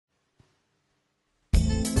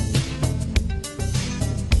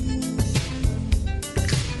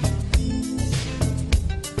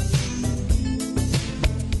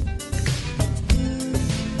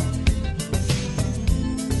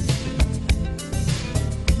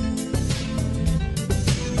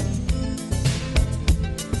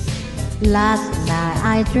Last night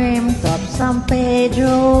I dreamed of San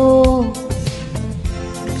Pedro.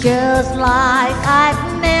 Just like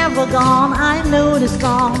I've never gone, I knew the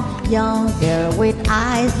song. Young girl with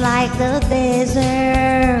eyes like the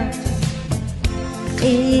desert.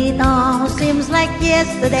 It all seems like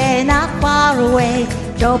yesterday, not far away.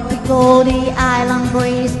 Tropical, the island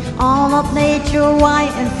breeze, all of nature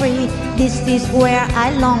wide and free. This is where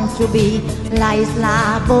I long to be, La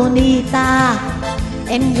Isla Bonita.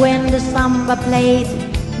 And when the samba played,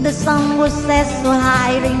 the sun was set so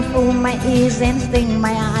high, ring through my ears and sting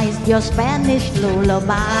my eyes, your Spanish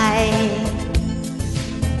lullaby.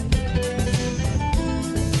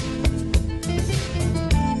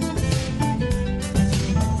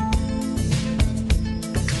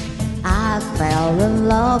 I fell in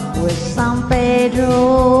love with San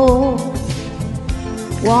Pedro.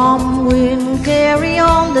 Warm wind carry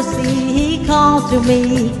on the sea, he called to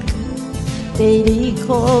me, te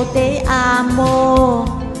dijo te amo.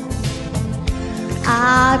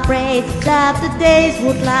 I prayed that the days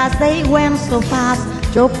would last, they went so fast.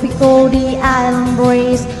 Tropical, the island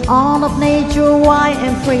breeze, all of nature wide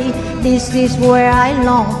and free. This is where I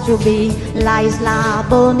long to be, La Isla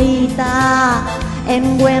Bonita.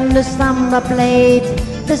 And when the samba played,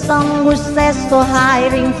 the sun was set so high,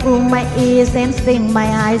 ring through my ears and sting my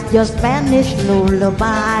eyes, your Spanish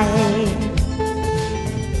lullaby.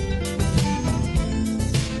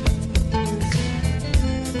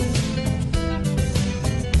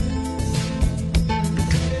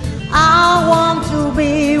 I want to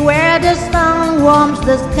be where the sun warms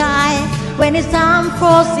the sky. When it's time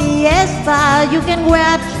for siesta, you can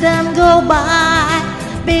watch them go by.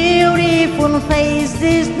 Beautiful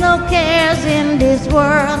faces, no cares in this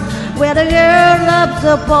world, where the girl loves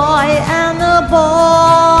a boy and the boy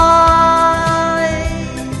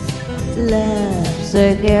loves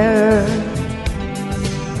a girl.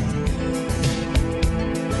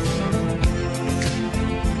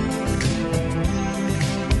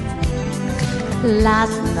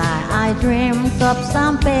 Last night I dreamed of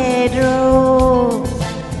San Pedro.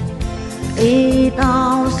 It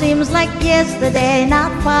all seems like yesterday,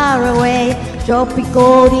 not far away.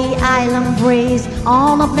 Tropical, the island breeze,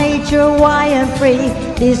 all of nature wide and free.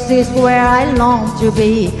 This is where I long to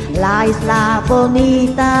be, La Isla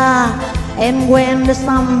Bonita. And when the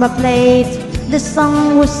samba played, the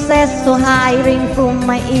sun was set so high, ring through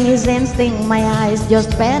my ears and sting my eyes, your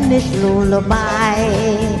Spanish lullaby.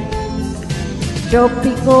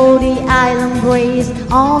 Tropical, the island breeze,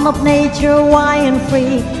 all of nature wide and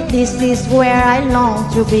free. This is where I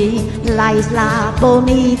long to be, La Isla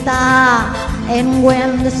Bonita. And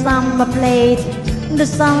when the samba played, the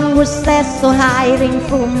sun was set so high, ring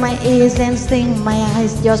through my ears and sting my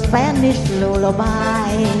eyes, your Spanish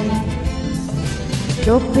lullaby.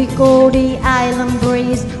 Tropical, the island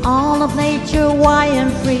breeze, all of nature wide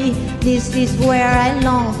and free. This is where I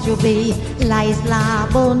long to be, La Isla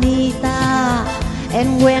Bonita.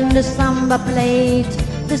 And when the samba played,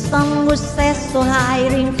 the sun was set so high,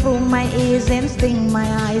 ring through my ears and sting my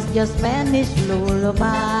eyes, your Spanish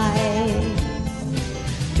lullaby.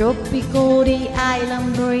 Tropical, the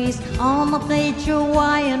island breeze, all of nature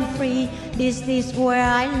wide and free. This is where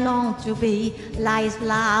I long to be, La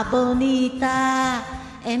Isla Bonita.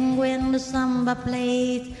 And when the samba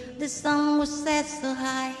played, the sun was set so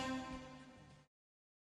high,